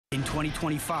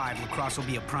2025, lacrosse will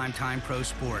be a prime-time pro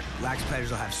sport. Lax players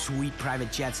will have sweet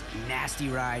private jets, nasty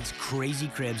rides, crazy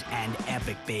cribs, and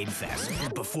epic babe fest.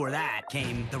 Before that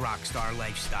came the rock star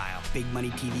lifestyle, big money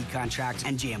TV contracts,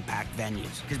 and jam-packed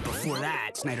venues. Because before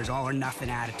that, Snyder's all-or-nothing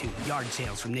attitude, yard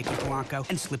sales from Nicky Polanco,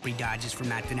 and slippery dodges from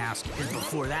Matt Danowski. Because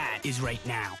before that is right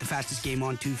now, the fastest game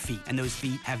on 2 feet, and those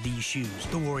feet have these shoes,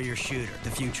 the Warrior Shooter,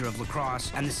 the future of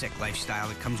lacrosse, and the sick lifestyle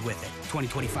that comes with it.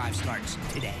 2025 starts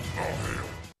today.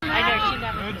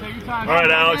 All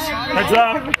right, Alex. Heads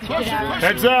up.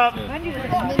 Heads up.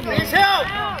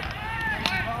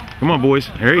 Come on, boys.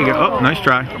 There you go. Oh, nice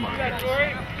try. Come on.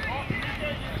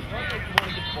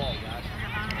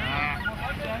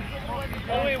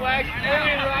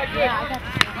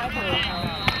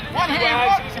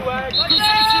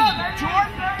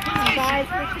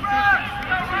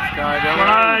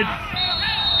 Ride.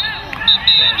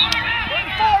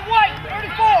 34 white,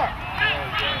 34.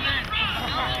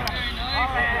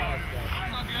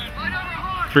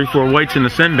 3-4 whites in the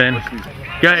sin bin. Go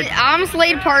ahead. I'm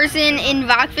Slade Parson in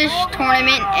RockFish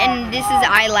tournament, and this is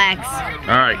iLacrosse.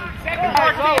 All right. Get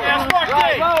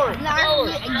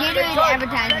it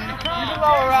advertising.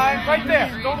 Lower, Ryan. Right there.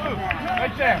 Don't move.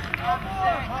 Right there.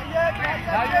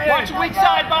 Watch the weak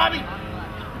side, Bobby.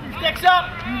 Sticks up.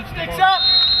 Sticks up.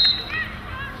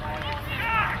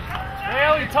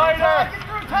 Bailey, tighter.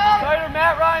 Tighter,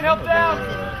 Matt. Ryan, help down.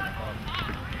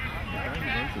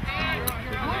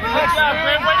 Good job,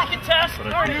 Brent. Way to contest.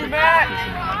 You, Matt.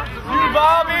 You,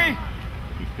 Bobby.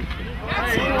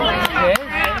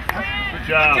 Good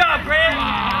job. Good job, Brent.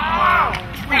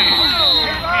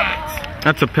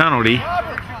 That's a penalty.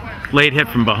 Late hit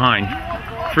from behind.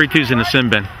 3-2's in the sin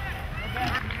bin.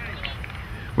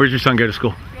 Where's your son go to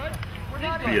school?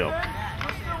 Deal.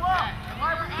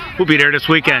 We'll be there this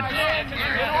weekend.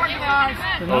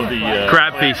 Oh, the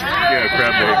Crab feast. Yeah,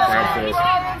 crab fest.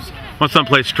 My son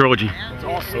plays Strogy.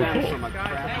 Oh, so cool.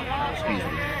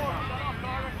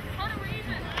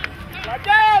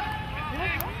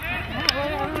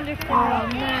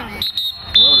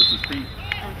 Well, this is Pete.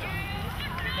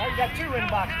 Now you got 2 in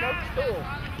box, coach. Cool.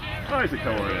 Nice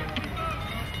color in.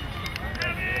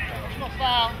 Personal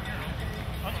foul.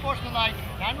 Unsportsmanlike.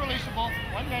 Non-releasable.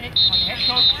 1 minute. On the head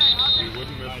coach.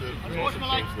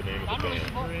 Unsportsmanlike.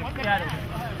 Non-releasable. 1 minute.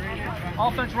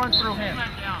 Offense runs through him.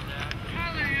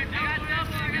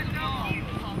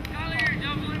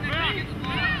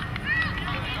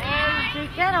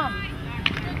 Get him.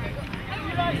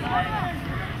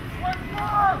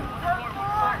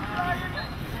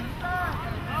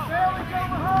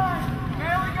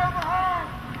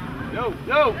 Yo,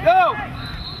 yo, yo!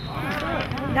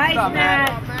 Nice, Matt.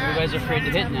 Everybody's afraid to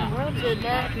hit now. There you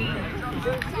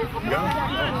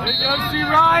go, see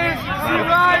Ryan! See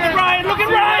Ryan! Ryan, look at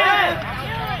Ryan!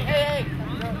 Hey,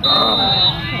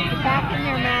 Back in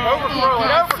there, Matt. overthrow it,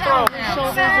 overthrow it!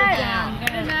 Shoulders are down.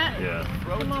 Yeah.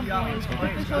 Come on, boys. Put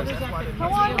the shoulders up.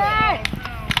 Come on, Matt.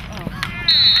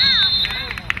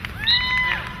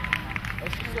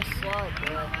 This is a slide,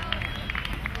 bro.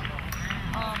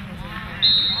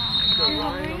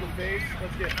 Ryan on the face.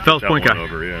 Let's get Fellas point guy.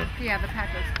 Over, yeah. Yeah, the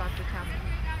Packers spot the top.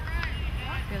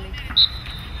 Really.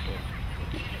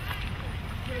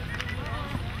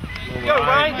 Go,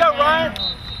 Ryan, go, Ryan!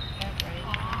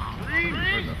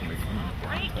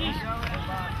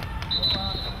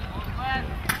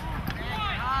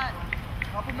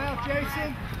 Help him out,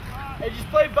 Jason. Hey, just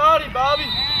play body, Bobby.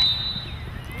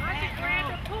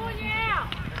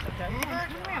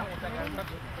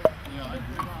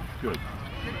 Good.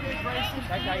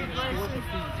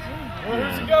 Well,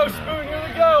 here we go, Spoon, here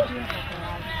we go.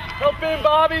 Help in,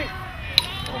 Bobby.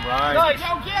 All right. Nice.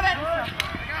 Go get it.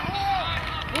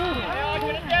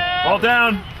 Ball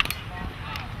down.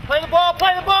 Play the ball,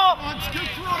 play the ball.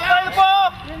 Play the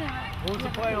ball. What was the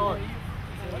play on?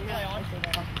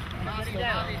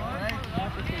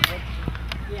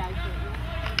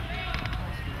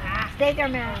 Stay there,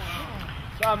 Matt.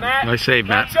 Good job, Matt. Nice save,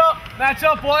 Matt. Match up. Match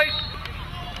up, White.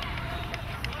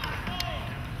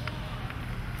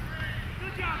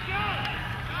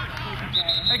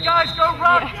 Hey, guys, go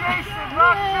rock Jason.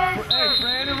 Rock Jason. Hey,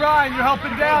 Brandon Ryan, you're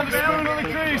helping down the Spoon on the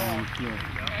crease.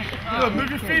 Good, move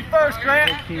your feet first,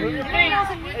 Grant. Move your feet.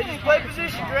 Hey, just play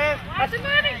position, Grant. That's a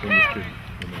moving.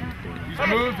 He's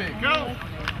moving. Go.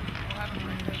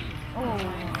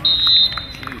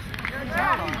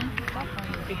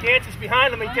 He dances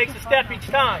behind him. He takes a step each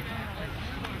time.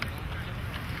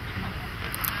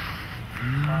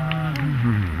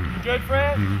 You good,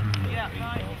 Fred? Yeah.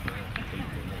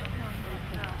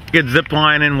 Get zip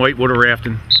lining, whitewater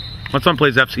rafting. My son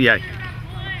plays FCA.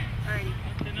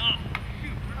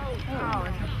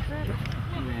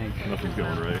 Nothing's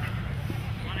going right.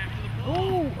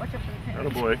 Oh, watch out for the pin.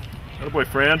 Attaboy. Attaboy,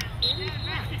 Fran.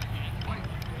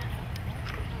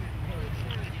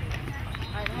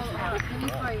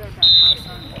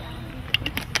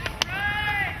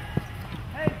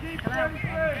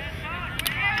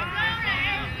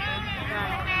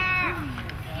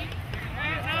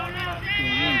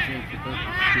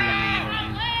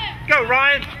 Go,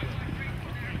 Ryan.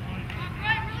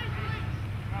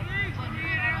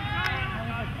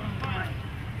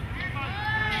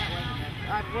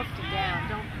 I wolfed it down.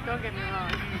 Don't get me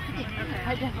wrong.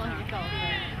 I definitely felt it.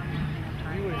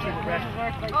 You would have took a rest.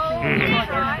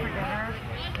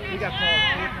 We got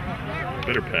called.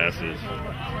 Better passes.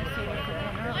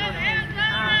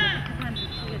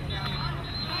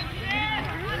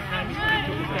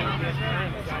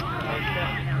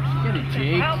 Get it,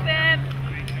 Jake.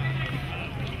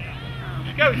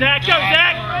 Go, Zach. Go,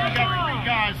 Zach. We got 3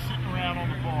 guys sitting around on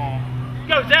the ball.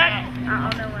 Go, Zach.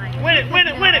 Win it, win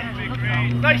it, win it.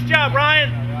 Nice job, Ryan.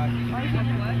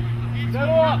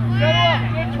 Settle up, settle up.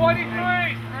 Good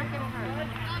 23.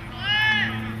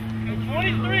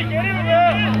 23, get in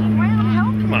there.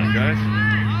 Come on, guys.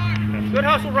 Good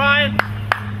hustle, Ryan.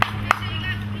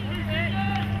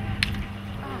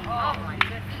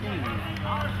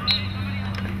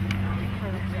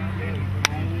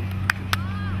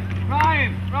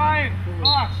 Ryan,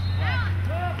 box.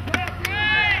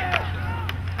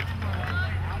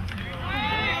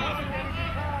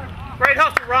 Great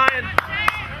hustle, Ryan.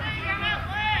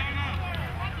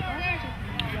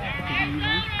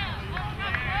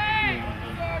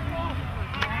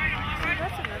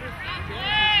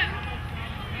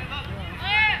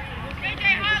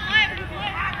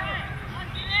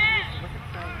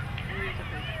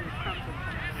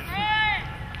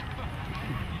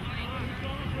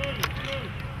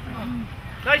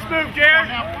 Nice move, Jared.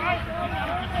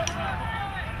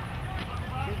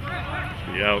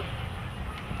 Be out.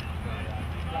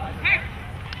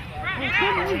 Get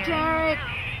in there, Jared.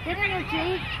 Get in there,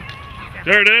 Jake.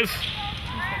 There it is.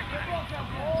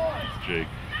 It's Jake.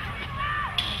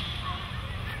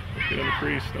 Don't get in the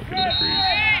crease. Don't get in the crease.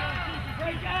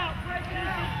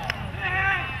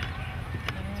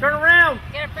 Turn around.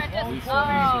 Get it, Francis.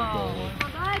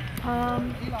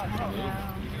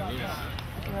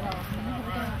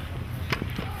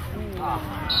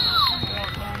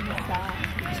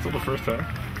 Still the first time.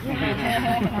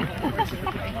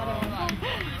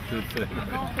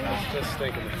 Just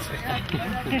thinking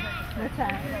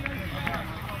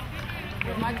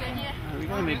We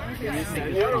gotta make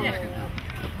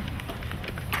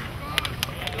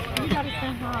You gotta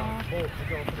send her off. Hey,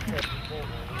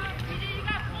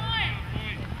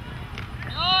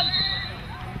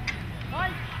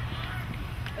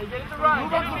 get it to Ryan.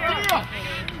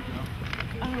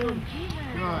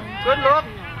 Good look.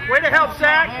 Way to help,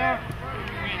 Zach.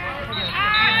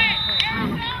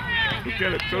 Look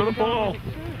at it. Go to the ball.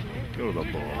 Go to the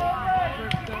ball.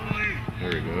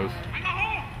 There he goes.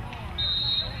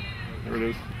 There it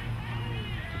is.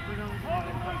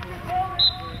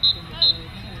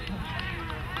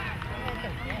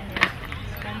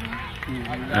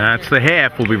 That's the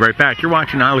half. We'll be right back. You're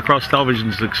watching iLacrosse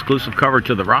Television's exclusive coverage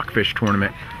of the RockFish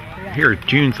tournament here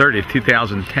June 30th,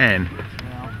 2010.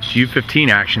 It's U-15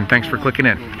 action. Thanks for clicking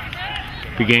in.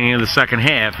 Beginning of the second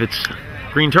half, it's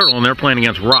Green Turtle, and they're playing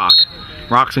against Rock.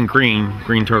 Rock's in green,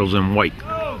 Green Turtle's in white.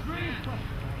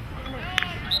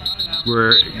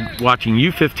 We're watching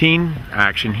U-15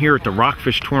 action here at the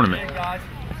RockFish tournament.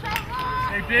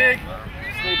 Stay big.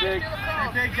 Stay big. Stay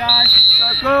big, guys.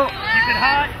 Circle. Keep it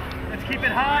hot. Let's keep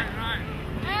it hot.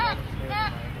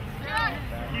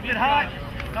 Keep it hot.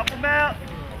 Help them out.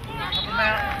 Help them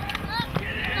out.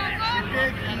 Get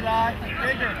big, Eli.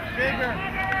 Bigger, bigger,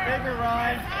 bigger,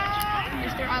 Ryan.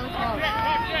 Mr. iLacrosse.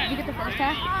 Did you get the first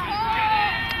half?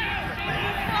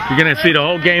 You're going to see the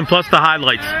whole game plus the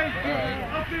highlights.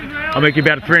 I'll make you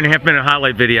about a 3.5 minute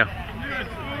highlight video.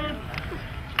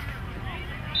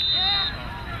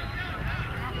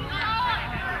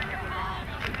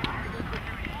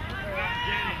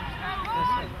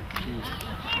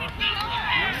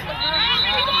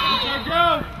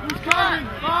 Who's coming?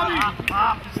 Bobby!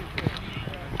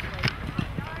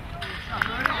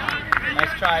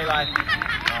 Nice try, Eli.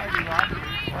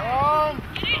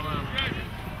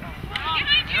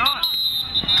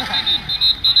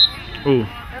 Ooh.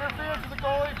 Interference with the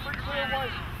goalie, free clear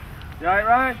white. You alright,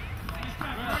 Ryan?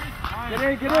 Get in,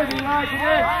 Eli, get in.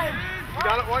 You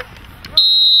got it, White?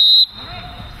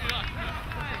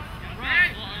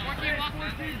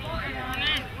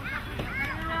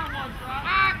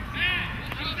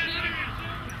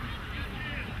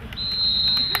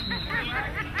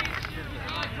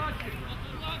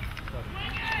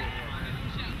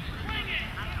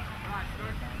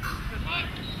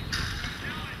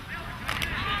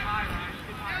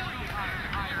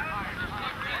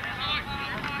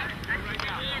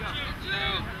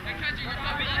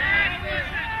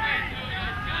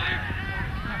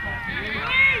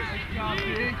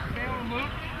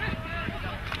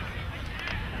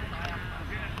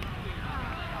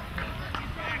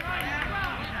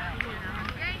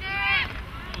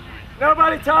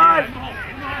 Nobody tied.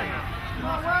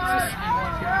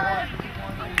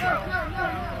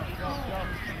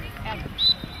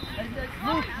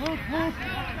 Luke.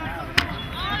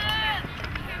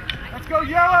 Let's go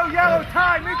yellow,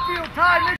 tie, midfield, tie, midfield.